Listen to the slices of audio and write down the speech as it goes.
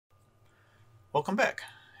Welcome back.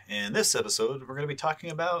 In this episode, we're going to be talking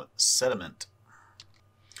about sediment.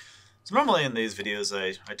 So normally in these videos,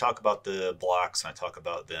 I talk about the blocks and I talk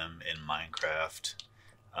about them in Minecraft.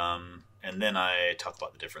 And then I talk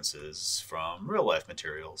about the differences from real life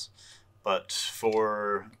materials. But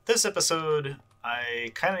for this episode,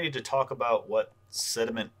 I kind of need to talk about what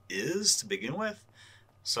sediment is to begin with.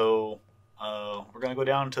 So we're going to go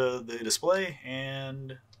down to the display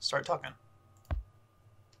and start talking.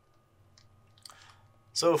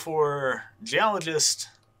 So for geologists,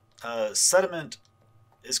 sediment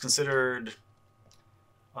is considered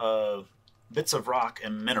bits of rock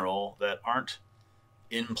and mineral that aren't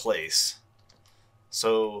in place.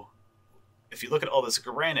 So if you look at all this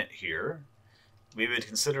granite here, we would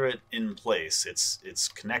consider it in place. It's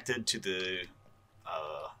connected to the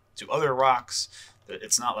to other rocks.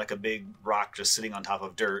 It's not like a big rock just sitting on top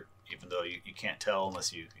of dirt, even though you can't tell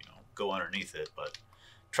unless you go underneath it. But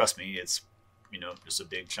trust me, it's just a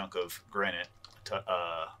big chunk of granite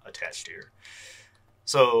attached here.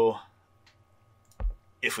 So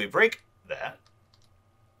if we break that,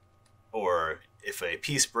 or if a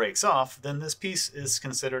piece breaks off, then this piece is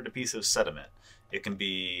considered a piece of sediment. It can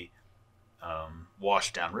be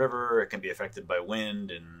washed down river, it can be affected by wind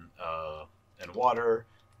and water,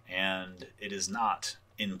 and it is not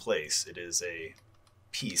in place. It is a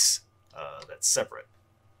piece that's separate.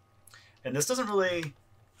 And this doesn't really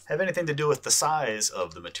have anything to do with the size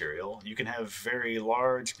of the material. You can have very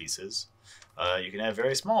large pieces. You can have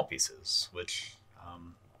very small pieces, which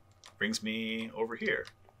brings me over here.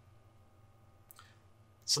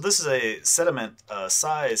 So this is a sediment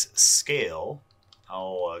size scale.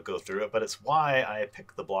 I'll go through it, but it's why I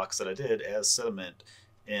picked the blocks that I did as sediment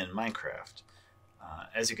in Minecraft.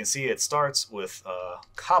 As you can see, it starts with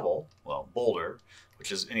cobble, well, boulder,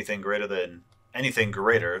 which is anything greater,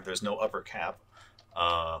 there's no upper cap,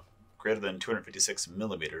 greater than 256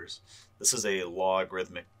 millimeters. This is a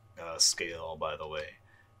logarithmic scale, by the way.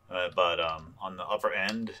 But on the upper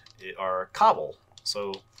end are cobble.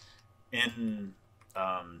 So in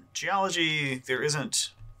geology, there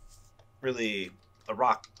isn't really a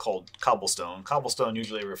rock called cobblestone. Cobblestone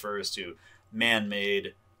usually refers to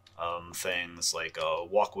man-made things like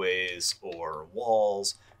walkways or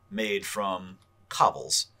walls made from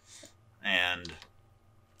cobbles. And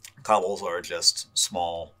cobbles are just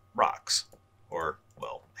small rocks, or,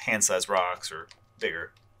 well, hand-sized rocks or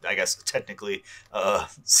bigger. I guess technically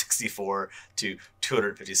 64 to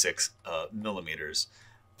 256 millimeters.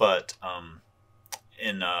 But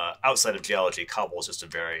in outside of geology, cobble is just a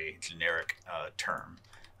very generic term.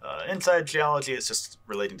 Inside geology, it's just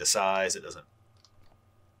relating to size. It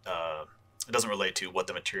doesn't relate to what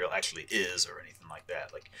the material actually is or anything like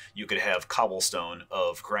that. Like, you could have cobblestone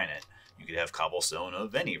of granite. You could have cobblestone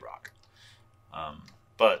of any rock.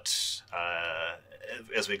 But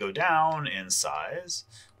as we go down in size,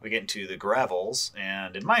 we get into the gravels,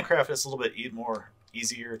 and in Minecraft it's a little bit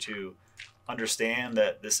easier to understand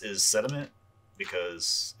that this is sediment,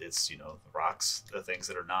 because it's the rocks, the things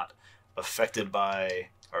that are not affected by,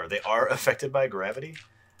 or they are affected by gravity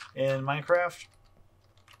in Minecraft.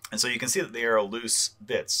 And so you can see that they are loose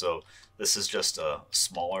bits. So this is just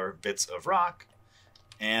smaller bits of rock,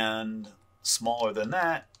 and smaller than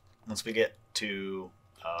that, once we get to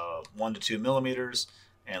 1 to 2 millimeters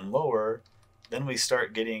and lower, then we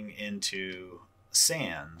start getting into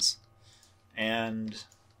sands. And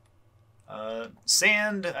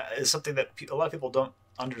sand is something that a lot of people don't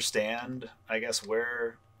understand, I guess,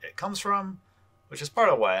 where it comes from, which is part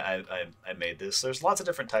of why I made this. There's lots of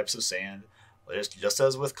different types of sand. Just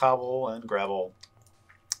as with cobble and gravel,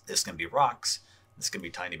 this can be rocks, this can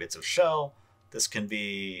be tiny bits of shell, this can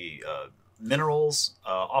be minerals.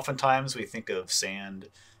 Oftentimes we think of sand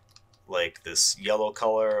like this yellow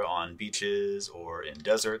color on beaches or in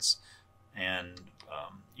deserts, and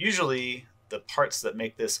usually the parts that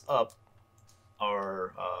make this up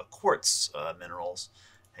are quartz minerals,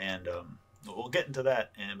 and we'll get into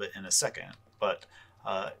that in a second. But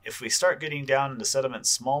if we start getting down into sediment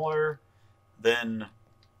smaller than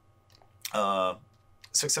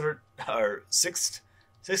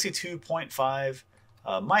 62.5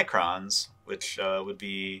 microns, which would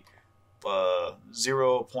be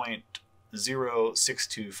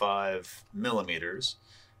 0.0625 millimeters,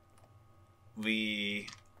 we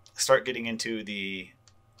start getting into the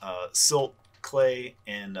silt, clay,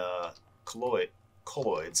 and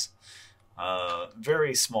colloids.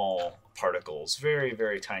 Very small particles, very,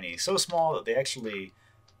 very tiny. So small that they actually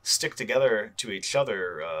stick together to each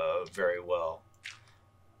other very well.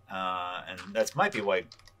 And that might be why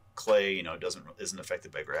clay, isn't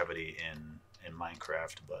affected by gravity in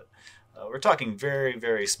Minecraft. But We're talking very,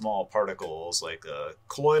 very small particles, like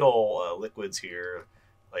colloidal liquids here.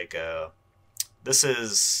 Like this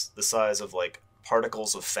is the size of like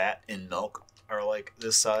particles of fat in milk are like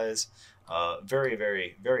this size. Very,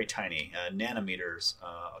 very, very tiny, nanometers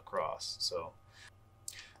across.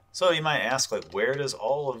 So you might ask, like, where does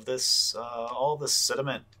all this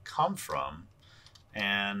sediment come from?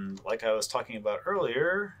 And like I was talking about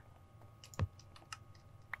earlier,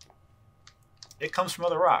 it comes from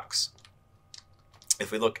other rocks.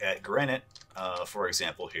 If we look at granite, for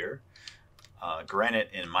example, here, granite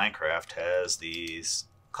in Minecraft has these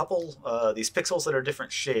these pixels that are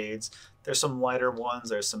different shades. There's some lighter ones,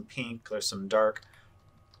 there's some pink, there's some dark.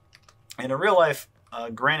 And in real life,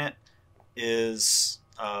 granite is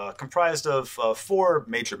comprised of 4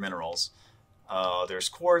 major minerals. There's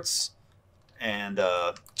quartz and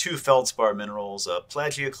 2 feldspar minerals,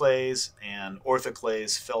 plagioclase and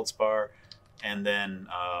orthoclase feldspar, and then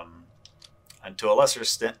and to a lesser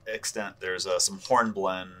extent, there's some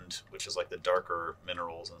hornblende, which is like the darker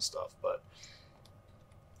minerals and stuff. But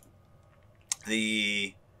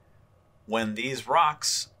when these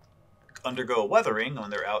rocks undergo weathering,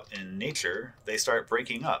 when they're out in nature, they start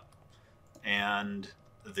breaking up, and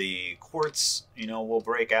the quartz, will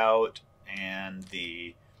break out, and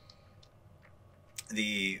the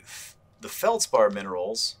feldspar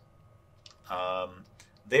minerals,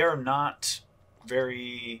 they are not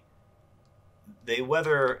very. They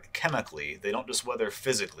weather chemically. They don't just weather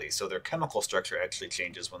physically. So their chemical structure actually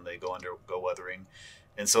changes when they go weathering,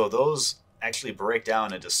 and so those actually break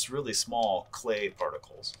down into really small clay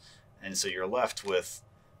particles, and so you're left with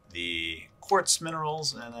the quartz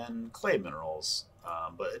minerals and then clay minerals.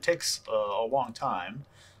 But it takes a long time,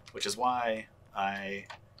 which is why I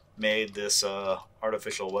made this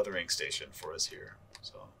artificial weathering station for us here.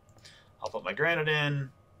 So I'll put my granite in.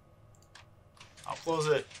 I'll close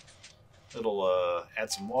it. It'll add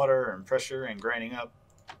some water and pressure and grinding up.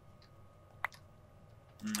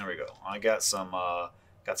 And there we go. I got some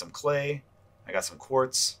clay. I got some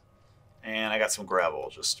quartz, and I got some gravel.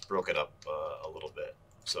 Just broke it up a little bit.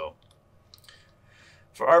 So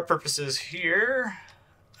for our purposes here,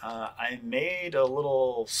 I made a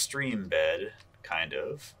little stream bed, kind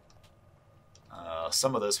of.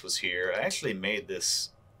 Some of this was here. I actually made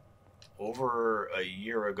this over a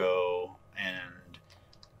year ago and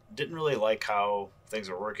didn't really like how things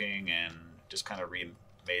were working and just kind of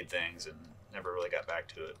remade things and never really got back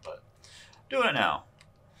to it, but doing it now.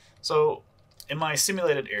 So in my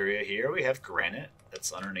simulated area here, we have granite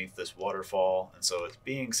that's underneath this waterfall, and so it's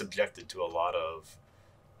being subjected to a lot of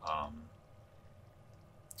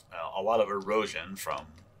erosion from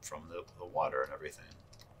the water and everything.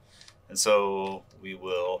 And so we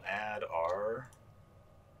will add our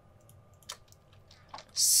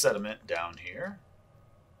sediment down here.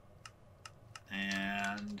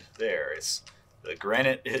 And there, the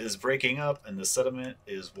granite is breaking up and the sediment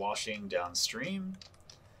is washing downstream.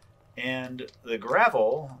 And the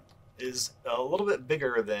gravel is a little bit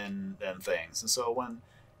bigger than things. And so when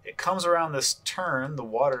it comes around this turn, the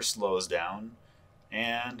water slows down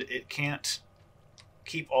and it can't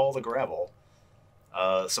keep all the gravel.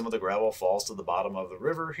 Some of the gravel falls to the bottom of the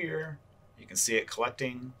river here. You can see it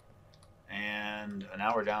collecting. And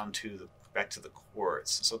now we're down to back to the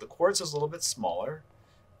quartz. So the quartz is a little bit smaller.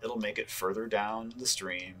 It'll make it further down the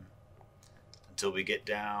stream until we get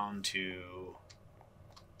down to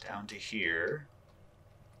here.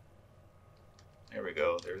 There we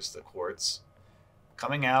go. There's the quartz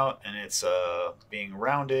coming out, and it's being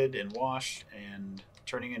rounded and washed and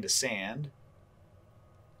turning into sand.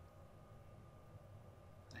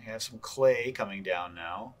 I have some clay coming down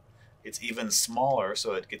now. It's even smaller,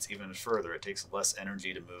 so it gets even further. It takes less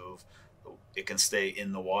energy to move. It can stay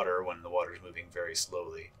in the water when the water is moving very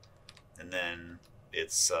slowly. And then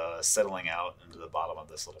it's settling out into the bottom of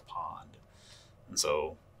this little pond. And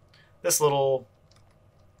so this little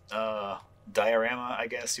diorama, I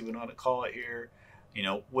guess you would want to call it here,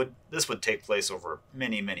 this would take place over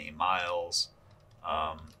many, many miles.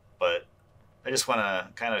 But I just want to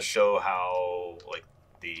kind of show how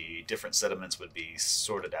the different sediments would be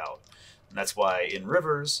sorted out. And that's why in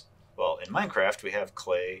rivers, well, in Minecraft, we have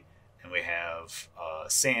clay and we have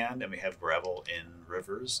sand and we have gravel in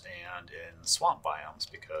rivers and in swamp biomes,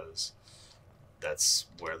 because that's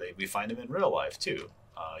where we find them in real life too.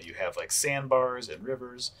 You have sandbars in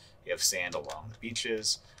rivers, you have sand along the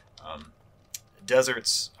beaches.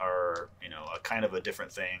 Deserts are, a kind of a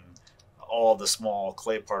different thing. All the small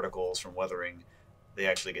clay particles from weathering, they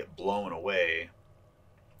actually get blown away,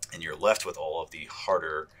 and you're left with all of the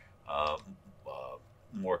harder,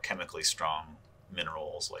 more chemically strong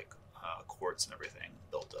minerals like quartz and everything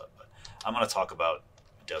built up. But I'm going to talk about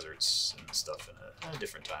deserts and stuff in a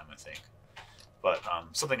different time, I think. But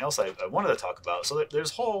something else I wanted to talk about. So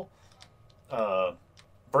there's a whole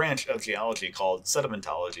branch of geology called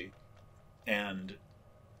sedimentology, and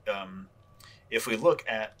if we look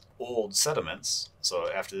at old sediments, so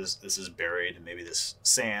after this is buried, and maybe this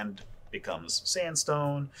sand becomes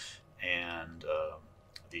sandstone, and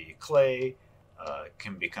the clay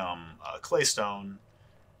can become claystone.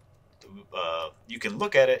 You can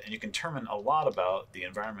look at it and you can determine a lot about the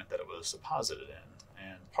environment that it was deposited in.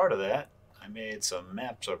 And part of that, I made some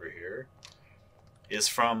maps over here, is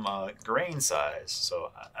from grain size.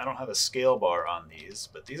 So I don't have a scale bar on these,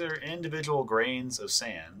 but these are individual grains of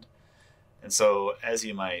sand. And so, as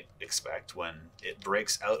you might expect, when it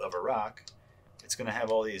breaks out of a rock, it's going to have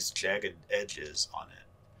all these jagged edges on it.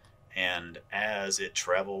 And as it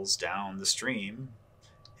travels down the stream,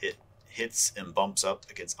 it hits and bumps up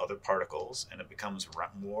against other particles, and it becomes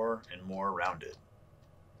more and more rounded.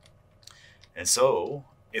 And so,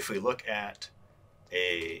 if we look at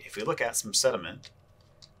some sediment,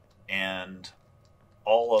 and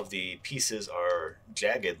all of the pieces are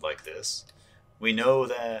jagged like this, we know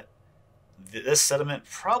that this sediment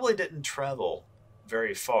probably didn't travel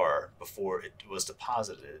very far before it was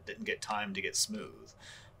deposited. It didn't get time to get smooth.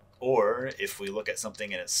 Or if we look at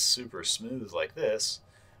something and it's super smooth like this,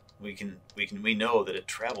 we know that it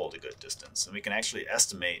traveled a good distance, and we can actually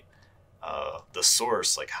estimate the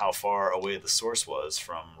source, like how far away the source was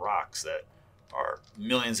from rocks that are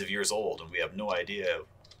millions of years old, and we have no idea,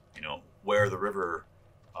 where the river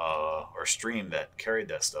or stream that carried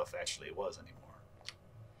that stuff actually was anymore.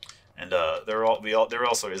 And there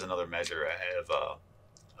also is another measure I have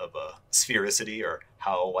of sphericity, or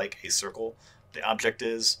how like a circle the object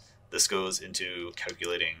is. This goes into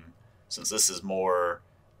calculating, since this is more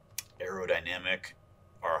aerodynamic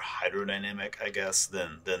or hydrodynamic, I guess,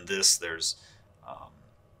 than this. There's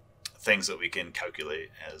things that we can calculate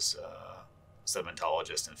as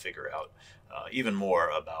sedimentologists and figure out even more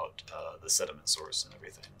about the sediment source and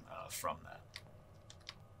everything from that.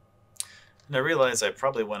 And I realized I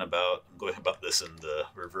probably I'm going about this in the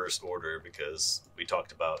reverse order, because we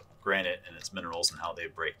talked about granite and its minerals and how they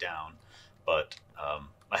break down, but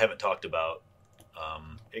I haven't talked about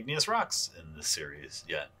igneous rocks in this series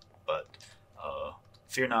yet. But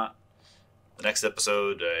fear not, the next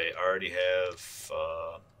episode I already have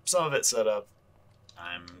some of it set up.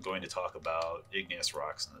 I'm going to talk about igneous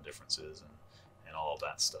rocks and the differences and all of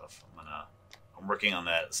that stuff. I'm working on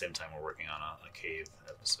that at the same time we're working on a cave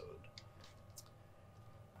episode.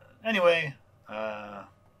 Anyway, I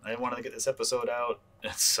wanted to get this episode out.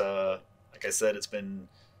 It's like I said,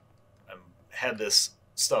 I've had this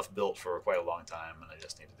stuff built for quite a long time, and I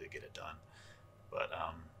just needed to get it done. But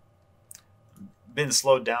been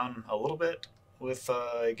slowed down a little bit with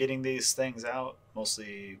getting these things out.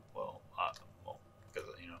 Mostly, because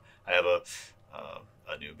I have a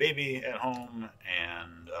new baby at home,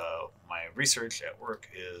 and my research at work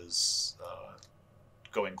is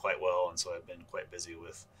going quite well, and so I've been quite busy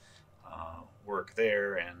with work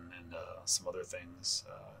there and some other things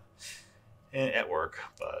at work.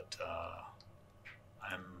 But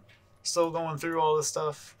I'm still going through all this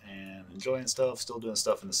stuff and enjoying stuff, still doing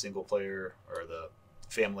stuff in the single player or the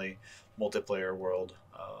family multiplayer world,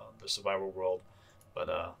 the survival world.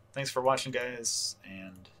 But thanks for watching, guys,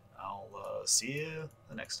 and I'll see you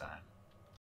the next time.